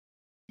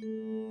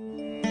நண்பர்களுக்கு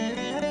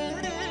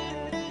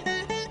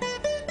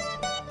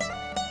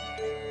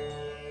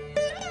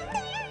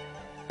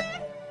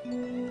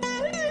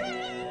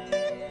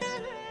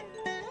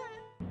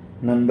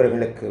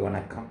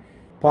வணக்கம்.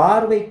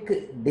 பார்வைக்கு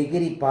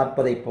டிகிரி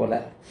பார்ப்பதை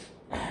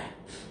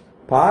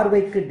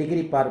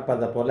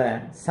போல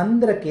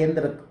சந்திர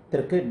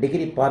கேந்திரத்திற்கு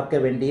டிகிரி பார்க்க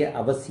வேண்டிய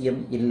அவசியம்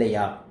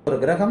இல்லையா? ஒரு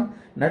கிரகம்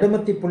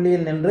நடுமத்தி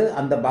புள்ளியில் நின்று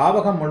அந்த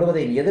பாவகம்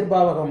முழுவதையும்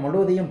எதிர்பாவகம்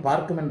முழுவதையும்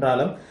பார்க்கும்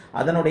என்றாலும்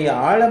அதனுடைய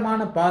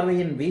ஆழமான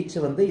பார்வையின் வீச்சு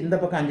இந்த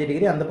பக்கம் 5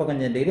 டிகிரி, அந்த பக்கம்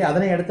 5 டிகிரி,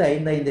 அதனை அடுத்து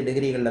 5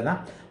 டிகிரிகளில் தான்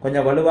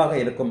கொஞ்சம் வலுவாக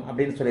இருக்கும்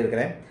அப்படின்னு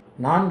சொல்லியிருக்கிறேன்.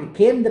 4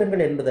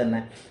 கேந்திரங்கள் என்பது என்ன?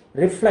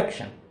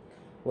 ரிஃப்ளெக்ஷன்,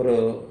 ஒரு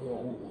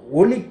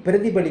ஒளி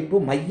பிரதிபலிப்பு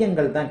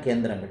மையங்கள் தான்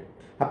கேந்திரங்கள்.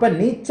 அப்ப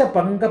நீச்ச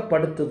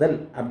பங்கப்படுத்துதல்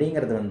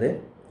அப்படிங்கிறது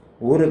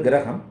ஒரு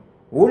கிரகம்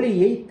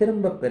ஒளியை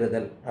திரும்ப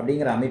பெறுதல்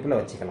அப்படிங்கிற அமைப்புல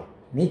வச்சுக்கலாம்.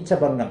 நீச்ச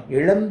பங்கம்,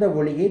 இழந்த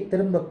ஒளியை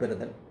திரும்ப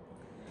பெறுதல்.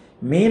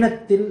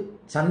 மீனத்தில்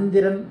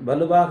சந்திரன்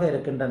வலுவாக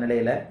இருக்கின்ற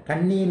நிலையில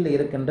கன்னியில்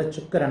இருக்கின்ற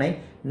சுக்கிரனை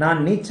நான்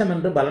நீச்சம்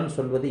என்று பலன்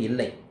சொல்வது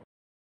இல்லை.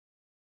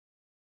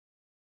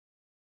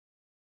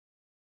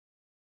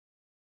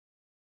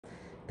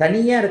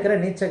 தனியாக இருக்கிற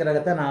நீச்ச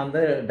கிரகத்தை நான்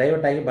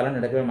டைவர்ட் ஆகி பலன்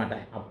எடுக்கவே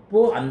மாட்டேன்.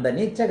 அப்போது அந்த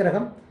நீச்ச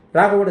கிரகம்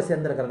ராகுவோடு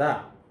சேர்ந்திருக்கிறதா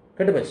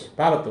கெட்டுப்போச்சு,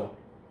 பாவத்துவம்.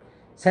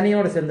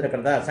 சனியோடு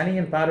சேர்ந்திருக்கிறதா,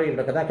 சனியின் பார்வையில்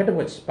இருக்கிறதா,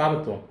 கெட்டுப்போச்சு,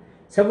 பாவத்துவம்.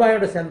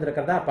 செவ்வாயோடு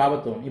சேர்ந்திருக்கிறதா,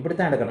 பாவத்துவம்.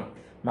 இப்படித்தான் எடுக்கணும்.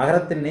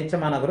 மகரத்தில்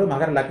நீச்சமான குரு,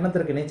 மகர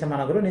லக்னத்திற்கு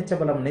நீச்சமான குரு,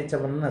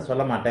 நீச்சபலம்னு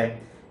சொல்ல மாட்டேன்.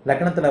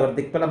 லக்னத்தில் அவர்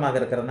திக்பலமாக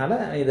இருக்கிறதுனால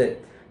இது.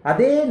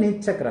 அதே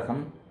நீச்ச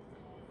கிரகம்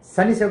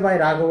சனி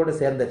செவ்வாய் ராகுவோடு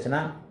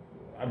சேர்ந்துச்சுன்னா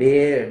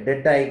அப்படியே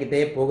டெட்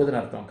ஆகிக்கிட்டே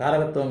போகுதுன்னு அர்த்தம்.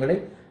 காரகத்துவங்களை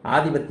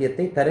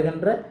ஆதிபத்தியத்தை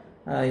தருகின்ற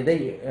இதை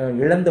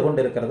இழந்து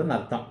கொண்டிருக்கிறதுன்னு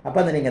அர்த்தம். அப்போ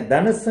அதை நீங்கள்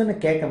தனுசுன்னு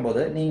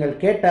கேட்கும்போது நீங்கள்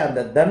கேட்ட அந்த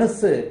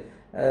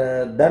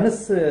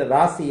தனுசு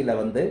ராசியில்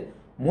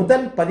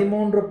முதல்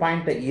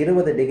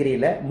 13.20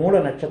 டிகிரியில் மூல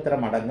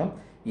நட்சத்திரம் அடங்கும்.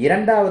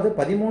 இரண்டாவது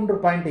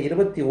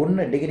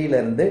 13.21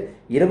 டிகிரியிலிருந்து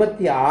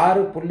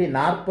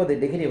 26.40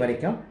 டிகிரி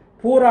வரைக்கும்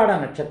பூராட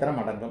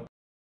நட்சத்திரம் அடங்கும்.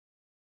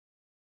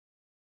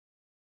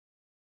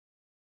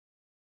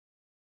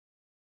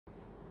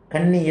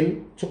 கன்னியில்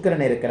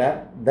சுக்கிரன் இருக்கிறார்.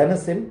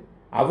 தனுசில்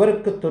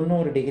அவருக்கு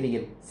 90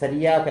 டிகிரியில்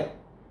சரியாக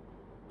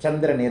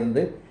சந்திரன்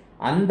இருந்து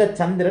அந்த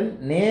சந்திரன்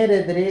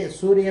நேரெதிரே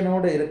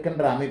சூரியனோடு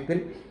இருக்கின்ற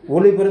அமைப்பில்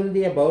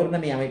ஒளிபுருந்திய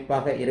பௌர்ணமி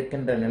அமைப்பாக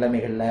இருக்கின்ற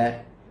நிலைமைகள்ல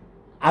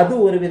அது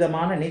ஒரு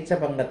விதமான நீச்ச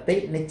பங்கத்தை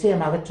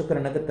நிச்சயமாக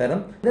சுக்கிரனுக்கு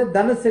தரும்.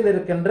 தனுசில்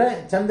இருக்கின்ற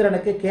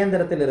சந்திரனுக்கு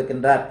கேந்திரத்தில்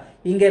இருக்கின்றார்.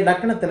 இங்கே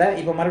லக்னத்துல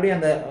இப்ப மறுபடியும்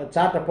அந்த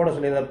சார்ட்டை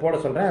போட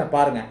சொல்றேன்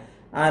பாருங்க.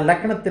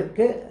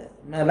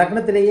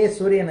 லக்னத்திலேயே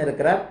சூரியன்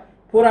இருக்கிறார்.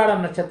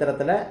 பூராடம்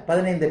நட்சத்திரத்துல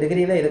 15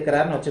 டிகிரியில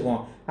இருக்கிறார்னு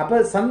வச்சுக்குவோம். அப்ப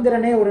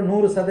சந்திரனே ஒரு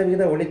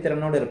 100%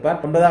 ஒளித்திறனோடு இருப்பார்.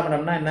 9ஆம்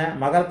இடம்னா என்ன?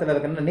 மகரத்தில்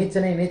இருக்கின்ற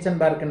நீச்சன்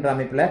பார்க்கின்ற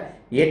அமைப்புல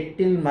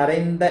எட்டில்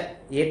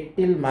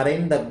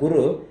மறைந்த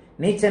குரு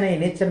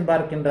நீச்சன்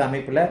பார்க்கின்ற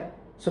அமைப்புல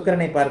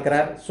சுக்கிரனை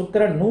பார்க்கிறார்.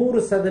 சுக்கிரன்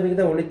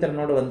 100%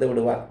 ஒளித்திறனோடு வந்து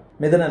விடுவார்.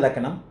 மிதுன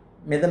லக்னம்,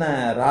 மிதுன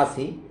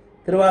ராசி,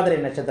 திருவாதிரை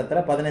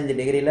நட்சத்திரத்துல 15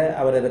 டிகிரியில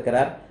அவர்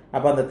இருக்கிறார்.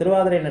 அப்ப அந்த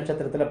திருவாதிரை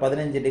நட்சத்திரத்துல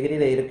 15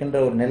 டிகிரியில இருக்கின்ற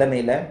ஒரு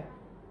நிலைமையில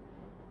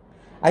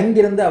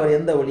அங்கிருந்து அவர்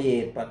எந்த ஒளியை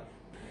ஏற்பார்?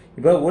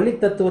 இப்போ ஒளி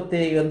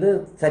தத்துவத்தை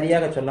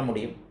சரியாக சொல்ல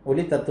முடியும்.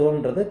 ஒளி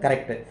தத்துவம்ன்றது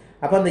கரெக்டு.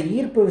 அப்போ அந்த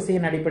ஈர்ப்பு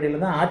விசையின்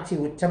அடிப்படையில் தான் ஆட்சி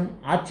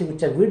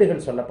உச்ச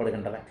வீடுகள்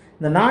சொல்லப்படுகின்றன.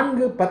 இந்த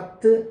 4,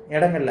 10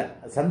 இடங்கள்ல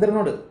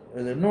சந்திரனோடு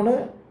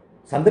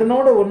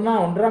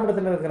 1ஆம்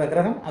இடத்துல இருக்கிற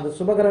கிரகம் அது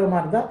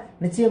சுபகிரகமாக இருந்தால்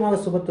நிச்சயமாக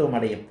சுபத்துவம்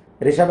அடையும்.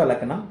 ரிஷப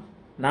லக்னம்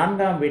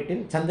 4ஆம்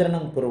வீட்டில்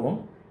சந்திரனும் குருவும்,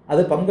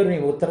 அது பங்குனி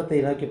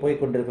உத்தரத்தை நோக்கி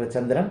போய் கொண்டிருக்கிற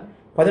சந்திரன்.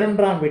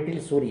 11ஆம்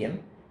வீட்டில் சூரியன்.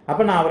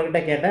 அப்போ நான் அவர்கிட்ட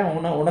கேட்டேன்,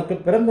 உனக்கு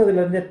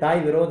பிறந்ததுலேருந்தே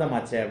தாய்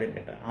விரோதமாச்சு அப்படின்னு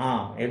கேட்டேன்.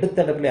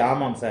 எடுத்தடுப்புல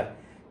ஆமாம் சார்.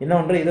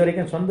 இன்னொன்று, இது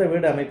வரைக்கும் சொந்த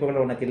வீடு அமைப்புகள்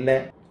உனக்கு இல்லை.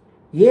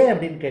 ஏன்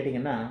அப்படின்னு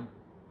கேட்டிங்கன்னா,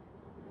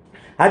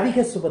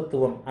 அதிக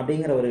சுபத்துவம்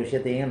அப்படிங்கிற ஒரு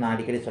விஷயத்தையும் நான்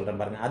அடிக்கடி சொல்கிறேன்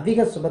பாருங்க.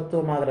 அதிக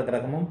சுபத்துவமாகிற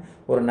கிரகமும்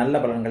ஒரு நல்ல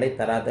பலன்களை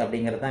தராது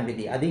அப்படிங்கிறது தான்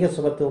விதி. அதிக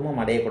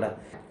சுபத்துவமும் அடையக்கூடாது.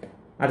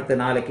 அடுத்த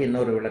நாளைக்கு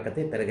இன்னொரு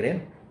விளக்கத்தை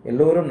தருகிறேன்.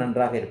 எல்லோரும்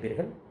நன்றாக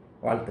இருப்பீர்கள்.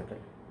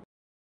 வாழ்த்துக்கள்.